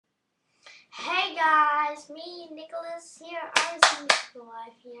guys, me, Nicholas here, RC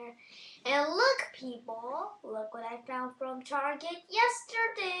here. And look people, look what I found from Target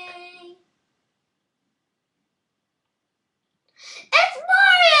yesterday. It's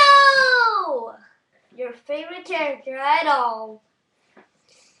Mario! Your favorite character at all.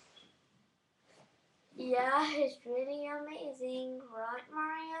 Yeah, it's really amazing, right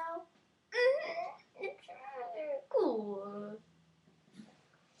Mario? It's really cool.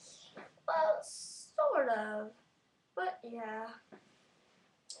 Well, sort of. But yeah.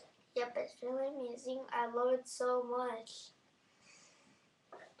 Yep, it's really amazing. I love it so much.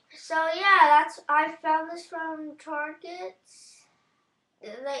 So yeah, I found this from Target.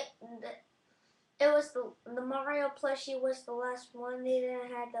 It was the Mario plushie was the last one. They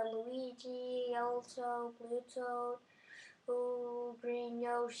didn't have the Luigi, Yellow Toad, Blue Toad, Green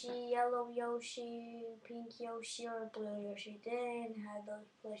Yoshi, Yellow Yoshi, Pink Yoshi, or Blue Yoshi. They didn't have those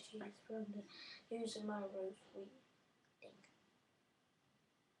plushies from the User Mario Suite thing.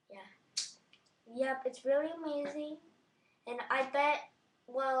 Yeah. Yep, it's really amazing. And I bet,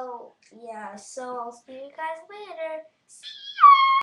 well, yeah, so I'll see you guys later. See ya!